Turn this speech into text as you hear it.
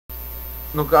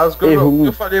No caso, que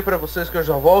eu falei pra vocês que eu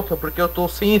já volto, porque eu tô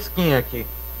sem skin aqui.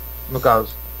 No caso.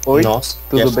 Oi, Nossa,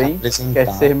 tudo bem?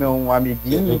 Quer ser meu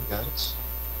amiguinho? Elegante.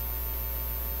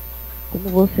 Como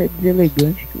você é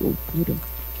deselegante, que loucura.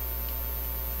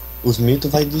 Os mitos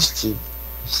vai desistir.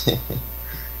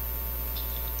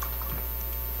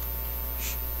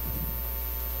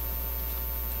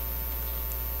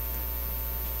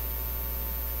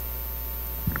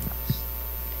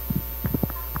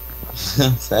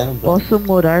 Sério, bro? Posso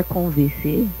morar com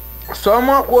você? Só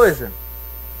uma coisa.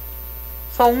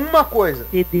 Só uma coisa.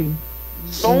 CD.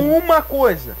 Só uma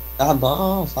coisa. Tá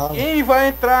bom, fala. Quem vai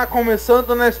entrar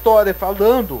começando na história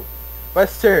falando vai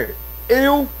ser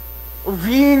eu, o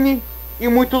Vini e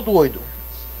muito doido.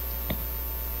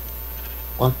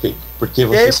 Ok, porque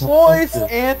você Depois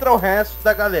entra o resto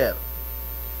da galera.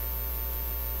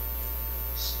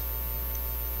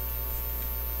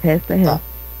 Resta é Tá.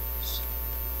 resto.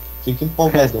 Fica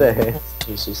empolgado. Resto é resto.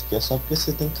 Isso aqui é só porque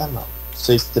você tem canal.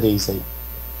 Vocês três aí.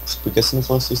 Porque se não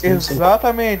fosse vocês três, você não-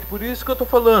 Exatamente, por isso que eu tô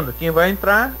falando. Quem vai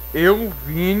entrar, eu, o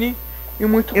Vini e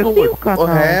muito Eu doido. tenho canal. O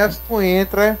resto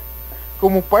entra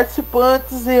como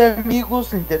participantes e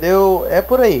amigos, entendeu? É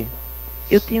por aí.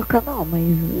 Eu tenho canal, mas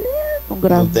não não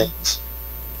gravo. tem.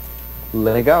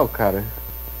 Legal, cara.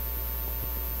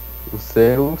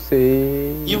 Você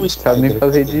E o sabe nem Spider,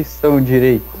 fazer cadê? edição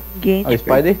direito. Ninguém O te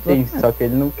Spider perguntou tem, nada. só que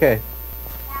ele não quer.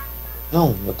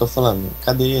 Não, eu tô falando,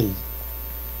 cadê ele?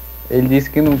 Ele disse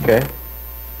que não quer.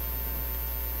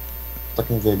 Tá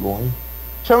com vergonha.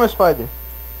 Chama o Spider.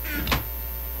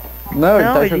 Não, ele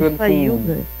tá Não, ele jogando saiu,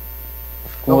 velho.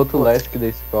 com outro Lesk da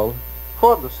escola.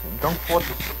 Foda-se, então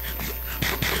foda-se.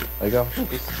 Legal.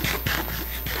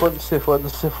 Foda-se,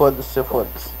 foda-se, foda-se,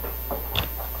 foda-se.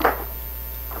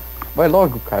 Vai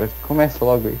logo, cara. Começa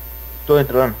logo aí. Tô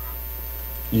entrando.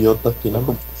 E eu tô aqui na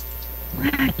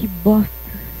Ah, que bosta.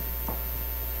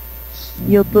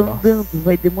 E eu tô andando,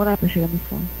 vai demorar pra chegar no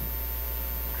som.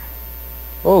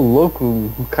 Ô, louco,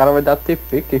 o cara vai dar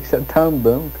TP. Que você tá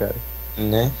andando, cara?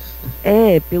 né?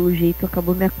 É, pelo jeito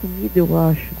acabou minha comida, eu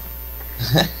acho.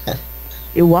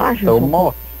 Eu acho. Então só-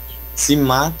 morre. Se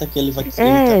mata que ele vai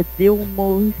É, deu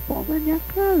um respawn na minha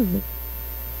casa.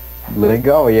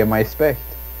 Legal, e é mais perto.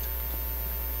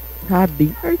 Tá bem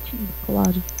pertinho,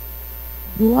 claro.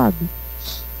 Do lado.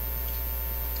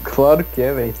 Claro que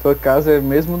é, velho. Tua casa é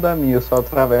mesmo da minha. Eu só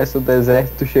atravesso o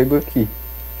deserto e chego aqui.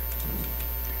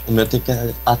 O meu tem que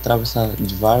atravessar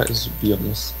de vários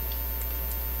biomas.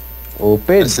 Ô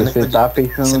Pedro, Esse você negócio tá Esse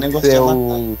pensando que negócio você é é matar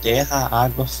o terra,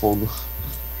 água, fogo.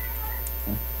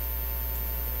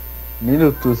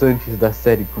 minutos antes da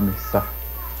série começar.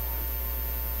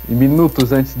 E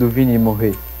minutos antes do Vini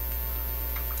morrer.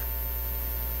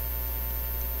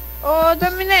 Ô,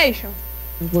 Domination.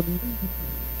 Não vou nem.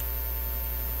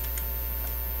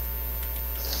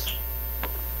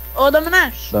 Ô,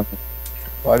 Domination.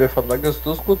 Olha, eu falar que eu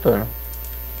estou escutando.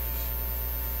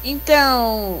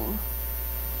 Então...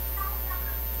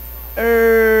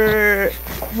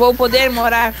 vou poder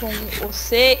morar com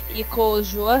você e com o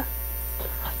João?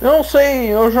 Não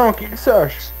sei, ô João, o que você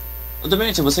acha? Ô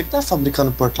Dominante, você que tá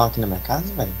fabricando portal aqui na minha casa,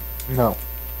 velho? Não.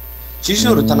 Te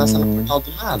juro, tá nascendo portal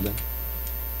do nada.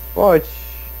 Pode.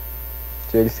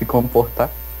 Se ele se comportar.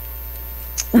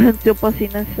 Antes eu passei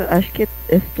nessa. Acho que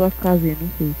é tua casa aí, não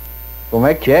sei. Como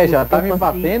é que é? Já tá Eu me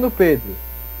passei. batendo, Pedro?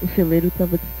 O celeiro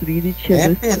tava destruído e tinha É,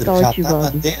 dois Pedro, portal já tá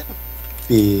ativados. batendo?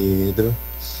 Pedro.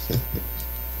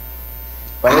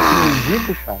 Parece um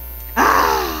mendigo, cara.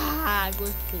 Ah,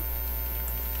 gostei.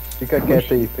 Fica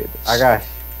quieto aí, Pedro. Agacha.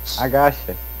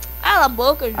 Agacha. Cala a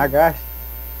boca, João. Agacha.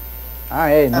 Ah,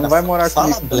 é. Não Cara, vai morar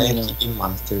fala comigo também, não. Black e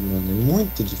Master, mano. É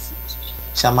muito difícil.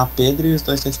 Chamar Pedro e os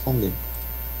dois responder.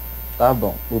 Tá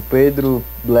bom. O Pedro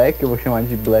Black, eu vou chamar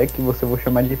de Black e você vou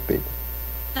chamar de Pedro.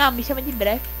 Não, me chama de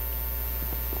Breck.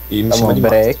 E me Tá chama bom, de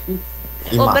Breck.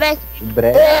 E Ô, Master. Breck.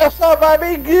 Breck. Essa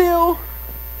vai Grill!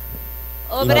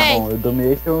 Ô, Tá Breck. bom, o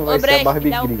Domination vai Ô, ser a Breck, me Barbie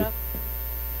dá o Grill. broco.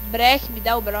 Breck, me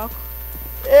dá o broco.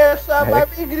 Essa É.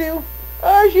 Barbie Grill!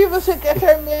 Hoje você quer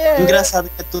ser minha? Engraçado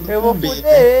que é tudo Eu com vou B, né?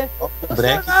 fuder! Ó, Eu O sou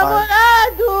Breck faz.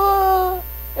 namorado!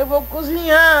 Eu vou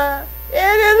cozinhar! Ele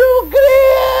é no grill!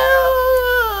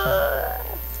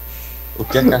 O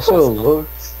que é Ô, cachaça? louco.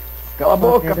 Cala a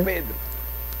boca, Pedro.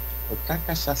 O que é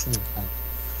cachaça não faz?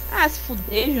 Ah, se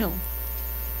fuder, João.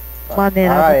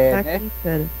 Maneirada Ah, é, tá né? aqui,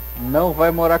 cara. Não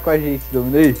vai morar com a gente,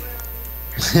 Domination.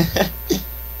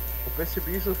 Eu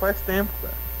percebi isso faz tempo,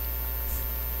 cara.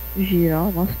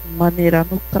 Girar, nossa, maneirar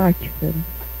no crack, cara.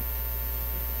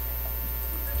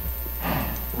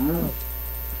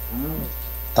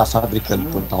 Tá fabricando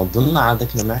portal do nada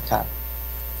aqui na minha cara.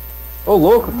 Ô,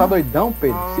 louco, tá doidão,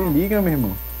 Pedro? Se liga, meu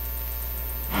irmão.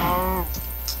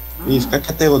 Ih, fica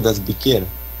com a tela das biqueiras.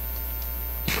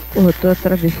 Porra, eu tô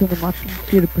atravessando o mato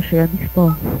inteiro pra chegar no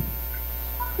spawn.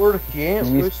 Por quê?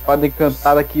 Uma espada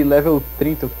encantada aqui, level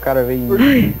 30, o cara vem...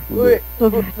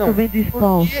 Tô vendo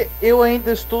spawn. Porque eu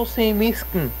ainda estou sem minha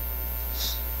skin.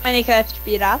 Minecraft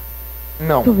pirata.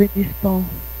 Não. Tô vendo spawn.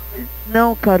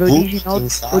 Não, cara, Quem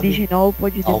sabe? original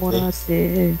pode demorar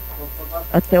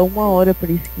até 1 hora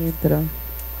pra skin entrar.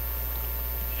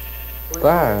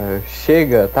 Tá,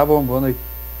 chega, tá bom, boa noite.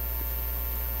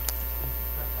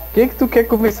 Que tu quer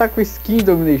começar com skin,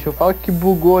 Domination? Fala que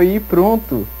bugou aí,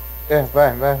 pronto. É,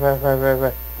 vai.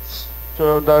 Deixa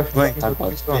eu dar o Vai, tá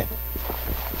quase pé.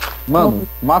 Mano,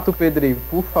 mata o pedreiro,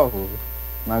 por favor.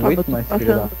 Não aguento mais,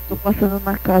 filho da... Tô passando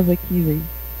na casa aqui, velho.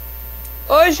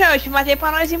 Ô, João, eu te matei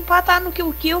pra nós empatar no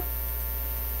kill.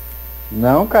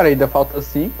 Não, cara, ainda falta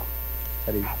 5.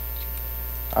 Peraí.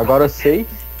 Agora 6.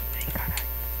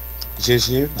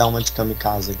 GG, dá uma de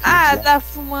kamikaze aqui. Ah, já. tá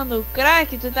fumando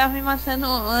crack? Tu tava me matando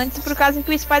antes por causa que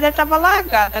o Spider tava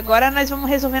lagado. Agora nós vamos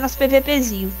resolver nosso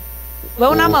PVPzinho.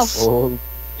 Vamos na mão. Oh,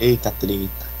 Eita,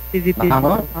 treta. PVP Na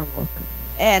mão?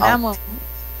 É, na mão.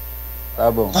 tá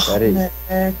bom, peraí.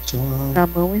 Na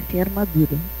mão e sem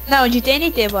armadura. Não, de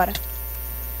TNT, bora.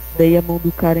 Daí a mão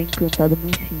do cara é encantada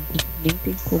muito simples. Nem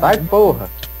tem como. Sai, porra.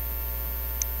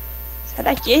 Sai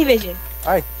daqui, RVG.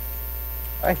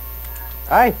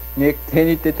 Ai, minha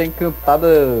TNT tá encantada,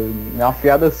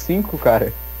 afiada 5,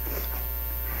 cara.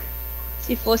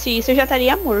 Se fosse isso, eu já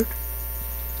estaria morto.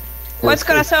 Quantos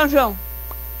coração, João?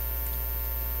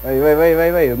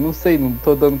 Vai. Eu não sei, não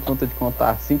tô dando conta de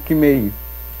contar. 5,5.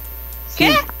 Quê?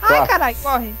 Ai, 4. caralho,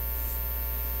 corre.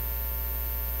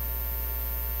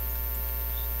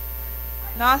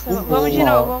 Nossa, vamos de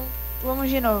novo, vamos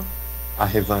de novo. A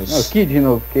revanche. Não, aqui de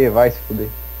novo, que vai se fuder.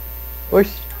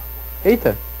 Oxi.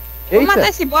 Eita. Vamos matar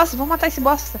esse bosta, Morre. Vamos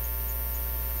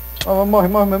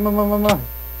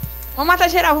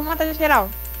matar geral.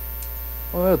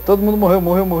 Todo mundo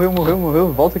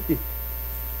morreu. Volta aqui.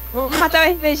 Vamos matar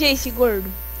o RVG, esse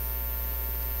gordo.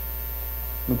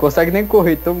 Não consegue nem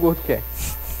correr, tão gordo que é.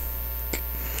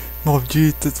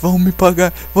 Malditos, vão me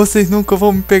pagar. Vocês nunca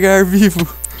vão me pegar vivo.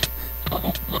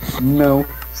 Não,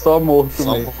 só morto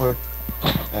Só mesmo. por...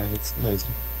 É isso mesmo.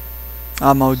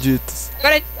 Ah, malditos.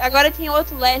 Agora tem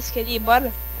outro Lesk ali,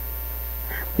 bora.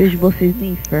 Vejo vocês no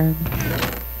inferno.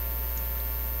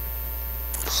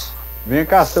 Vem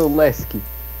cá, seu Lesk.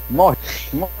 Morre,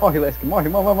 Lesk. Morre.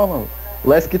 O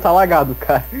Lesk tá lagado,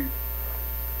 cara.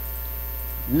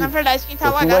 Na verdade, quem tá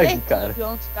tô com lagado lag, é cara. tu,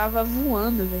 João. Tu tava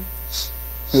voando, velho.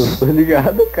 Eu tô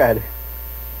ligado, cara.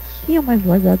 Quem é o mais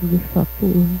lagado dessa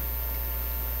porra?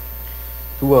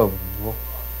 Tu ama.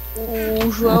 O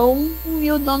João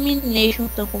e o Domination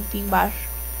estão com o pin embaixo.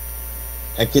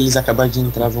 É que eles acabaram de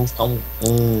entrar, vão ficar um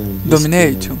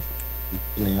Domination.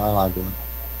 Que nem olha lá agora.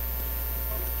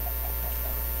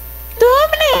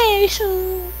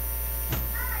 Domination!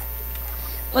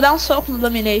 Vou dar um soco no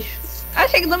Domination.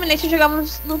 Achei que o Domination jogava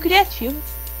no criativo.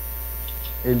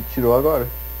 Ele tirou agora.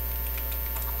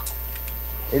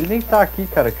 Ele nem tá aqui,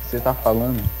 cara, que você tá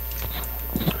falando.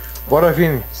 Bora,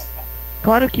 Vini.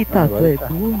 Claro que tá, tu Agora é tá.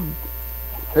 burro.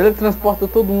 Ele transporta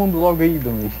todo mundo logo aí,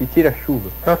 Dominich, e tira a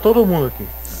chuva. Tá todo mundo aqui.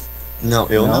 Não,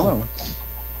 eu não.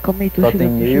 Calma aí, tô Só chegando,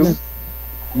 tem tô eu chegando.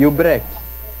 e o Breck.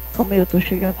 Calma aí, eu tô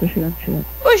chegando.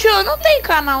 Ô, João, não tem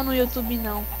canal no YouTube,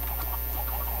 não.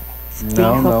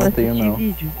 Tem só pra tenho assistir não.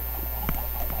 vídeo.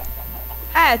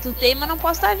 É, tu tem, mas não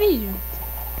posta vídeo.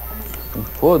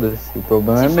 Foda-se, o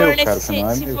problema é Se meu, for, cara, o nesse,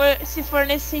 canal é se, meu. se for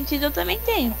nesse sentido, eu também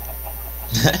tenho.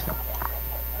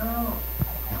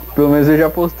 Pelo menos eu já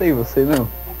postei, você não.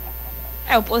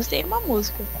 É, eu postei uma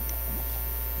música.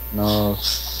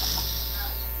 Nossa.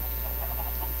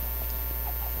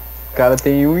 O cara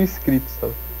tem 1 inscrito só.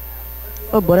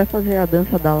 Ô, bora fazer a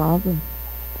dança da lava.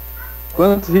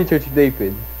 Quantos hits eu te dei,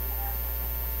 Pedro?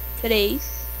 3.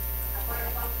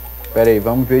 Pera aí,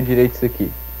 vamos ver direito isso aqui.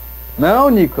 Não,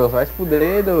 Nicolas, vai se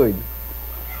fuder, doido.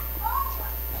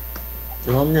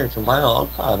 Domination, vai lá,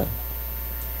 cara.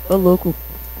 Ô, louco.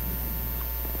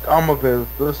 Calma, Pedro.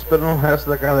 Tô esperando o resto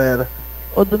da galera.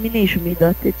 Ô, Domination, me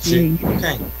dá TP aí.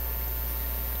 Quem?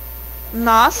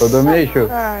 Nossa, Ô, Domination,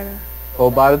 cara.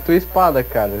 roubaram tua espada,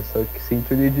 cara. Só que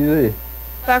sinto lhe dizer.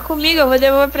 Tá comigo, eu vou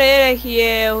devolver pra ele aqui,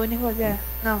 é o único que é.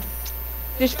 Não.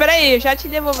 Espera aí, eu já te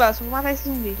devolvo, só vou matar esse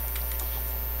zumbi.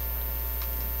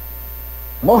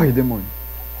 Morre, demônio.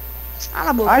 Ah,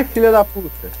 na boca. Ai, filha da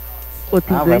puta. Ô,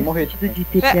 tem vai 2 morrer. pedidos de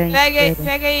TP aí.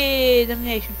 Pega aí,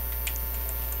 Domination.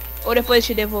 Ou depois eu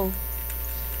te devolvo.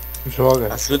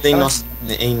 Joga. Ajuda em nosso.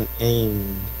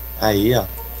 Aí, ó.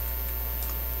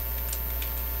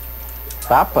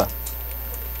 Tapa?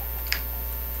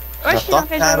 Oxe, não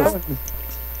fez cara. nada.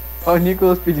 Olha o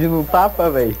Nicolas pedindo um tapa,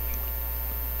 velho.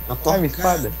 Na tua Ai, minha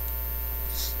cara. espada.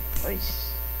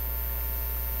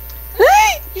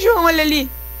 Ai, João, olha ali.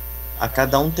 A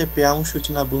cada um TPA um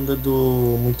chute na bunda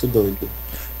do muito doido.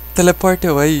 Teleporta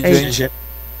eu aí, É gente.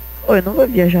 Ô, eu não vou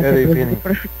viajar Pera aí, pra Vini. Brasil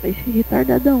pra chutar esse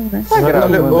retardadão, né? Tá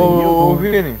gravando aí, Ô, eu-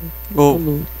 Vini,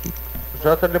 Ô,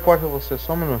 já teleporta você,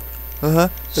 só um minuto. aham,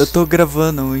 eu tô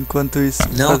gravando enquanto isso.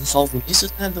 Não, só o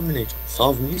Vinícius, né, Dominante? Só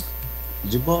o Vinícius.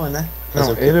 De boa, né? Fazer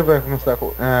Não, o quê? ele vai começar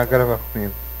a gravar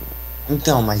comigo.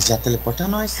 Então, mas já teleporta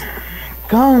nós.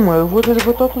 Calma, eu vou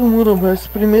teleportar todo mundo, mas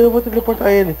primeiro eu vou teleportar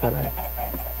ele, caralho.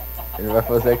 Ele vai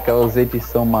fazer aquelas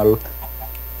edição marota.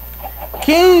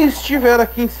 Quem estiver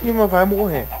aqui em cima vai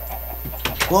morrer.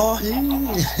 Corre!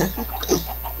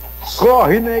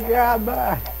 Corre,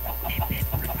 negada!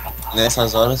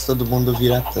 Nessas horas todo mundo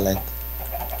vira atleta.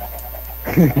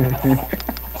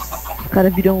 Os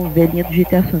caras viram velhinha do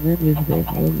GTA San Andreas, velho.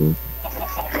 Ô, louco.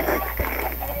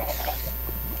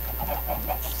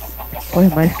 Corre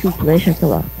mais que o Flash,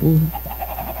 aquela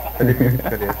porra. Cadê minha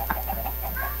picareta?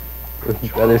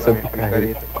 Cadê essa Minha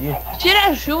picareta? picareta aqui. Tira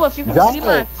a chuva, fica Já, com clima.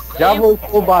 velho, já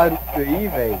voltou o barulho aí,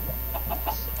 velho?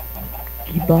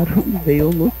 Que barulho, velho.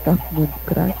 Ô, louco, tá fumando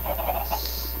crack.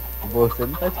 Você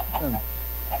não tá escutando.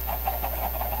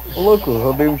 Ô, louco,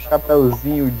 roubei um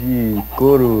chapéuzinho de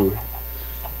couro.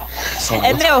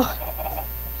 É meu.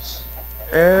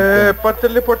 É, pode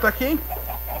teleportar quem?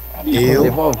 Eu,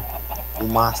 Devolve. o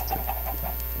Master.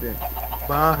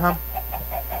 Barra.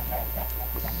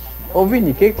 Ô,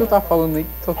 Vini, o que tu tá falando aí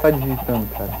que tu tá digitando,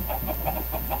 cara?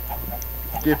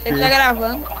 TP. Ele tá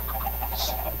gravando.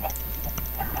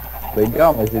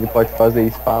 Legal, mas ele pode fazer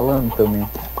isso falando também.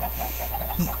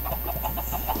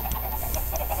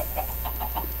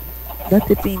 Dá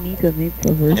TP em mim também, por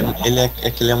favor.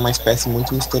 Ele é uma espécie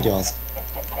muito misteriosa.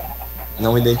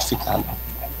 Não identificada.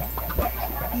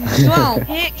 João,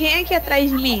 quem é aqui atrás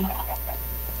de mim?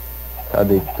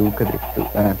 Cadê tu? Cadê tu?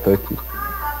 Ah, tô aqui.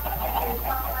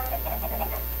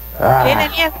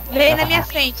 Vem na minha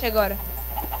frente agora.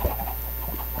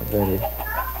 Peraí.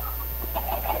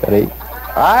 Peraí.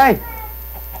 Ai!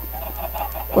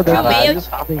 Pô, dá Caralho.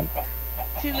 velho.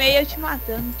 Filmei eu te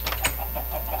matando.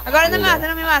 Agora não me mata,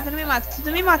 não me mata, não me mata. Se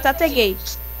tu me matar, tu é gay.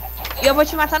 E eu vou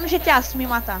te matar no GTA se tu me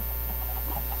matar.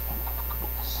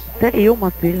 Até eu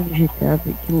matei ele no GTA,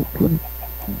 velho. Que loucura.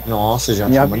 Nossa, já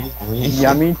E a, chama de ruim. e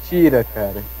a mentira,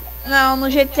 cara. Não, no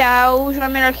GTA o jogo é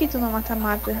melhor que tu no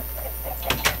mata-mata.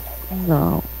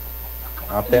 Não.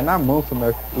 Até na mão sou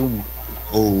melhor que tu.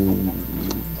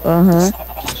 Aham.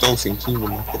 Estou sentindo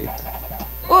uma treta.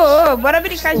 Ô, bora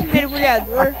brincar de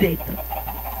mergulhador. Aceita.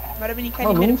 Bora brincar de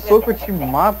Mano, um mergulhador. soco eu te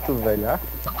mato, velho. Ah,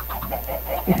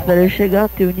 Espera eu chegar a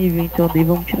teu nível, então daí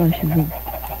vamos tirar X1.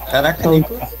 Caraca, Então,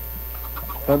 Nicolas.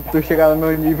 quando tu chegar no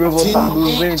meu nível, eu vou estar Sim.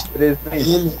 200, 300.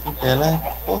 Ele, ela,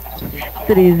 pô,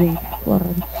 300,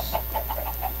 claro.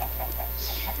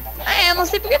 Eu não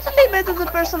sei porque tu tem medo do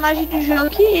personagem do jogo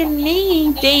que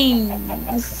nem tem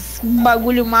um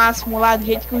bagulho máximo lá do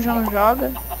jeito que o João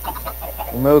joga.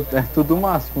 O meu é tudo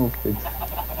máximo, Pedro.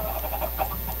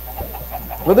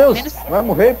 Meu Deus, Menos- vai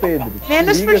morrer, Pedro.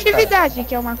 Menos Se liga, furtividade,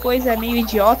 que é uma coisa meio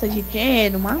idiota de ter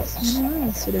no máximo.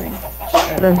 Mas tudo bem.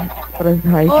 Pras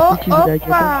raios de furtividade.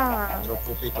 Opa!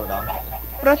 trocou o peitoral.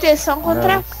 Proteção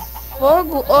contra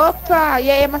fogo. Opa!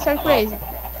 E aí, Master Crazy?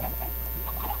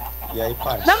 E aí,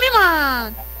 parça? Não me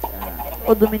mata!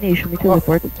 Ô, Domination, me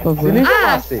teleporta, por Se favor. liga, Ah,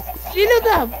 Master. filho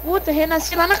da puta,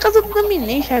 renasci lá na casa do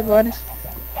Domination agora.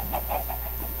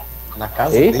 Na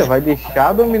casa Eita, dele. vai deixar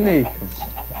a Domination.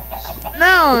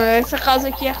 Não, essa casa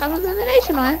aqui é a casa do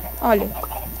Domination, não é? Olha.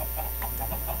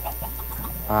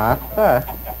 Ah, tá.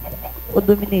 Ô,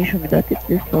 Domination, me dá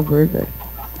TP, por favor, velho.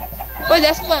 Pois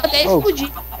essa pode até Oh.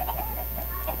 explodir.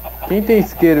 Quem tem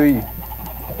isqueiro aí?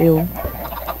 Eu.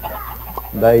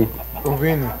 Daí. Ô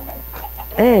Vini,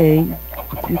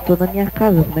 Eu tô na minha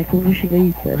casa, como é que eu vou chegar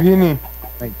aí, cara? Vini,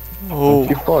 Ou,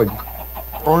 Que fode.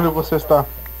 onde você está?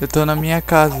 eu tô na minha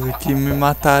casa, que me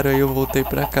mataram aí eu voltei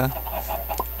pra cá.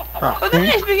 Tá. Ô,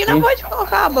 Domination, por que não pode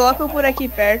colocar a bloco por aqui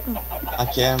perto?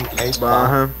 Aqui é espada.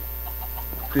 Barra.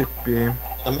 TP.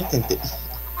 Também tentei.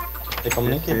 Tem como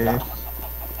nem quebrar.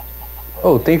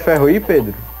 Ô, tem ferro aí,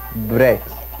 Pedro? Break.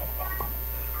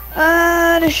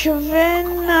 Ah, deixa eu ver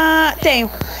na... Tenho.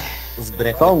 Os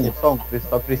brecos. Só um.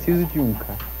 Só preciso de um,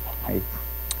 cara. Aí.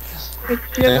 Vou te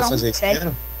Quer jogar fazer um set.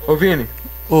 isqueiro? Ô Vini,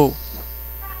 Ou,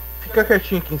 fica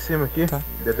quietinho aqui em cima aqui, Tá.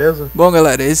 beleza? bom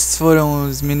galera, esses foram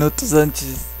os minutos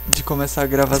antes de começar a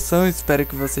gravação. Espero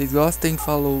que vocês gostem.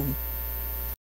 Falou.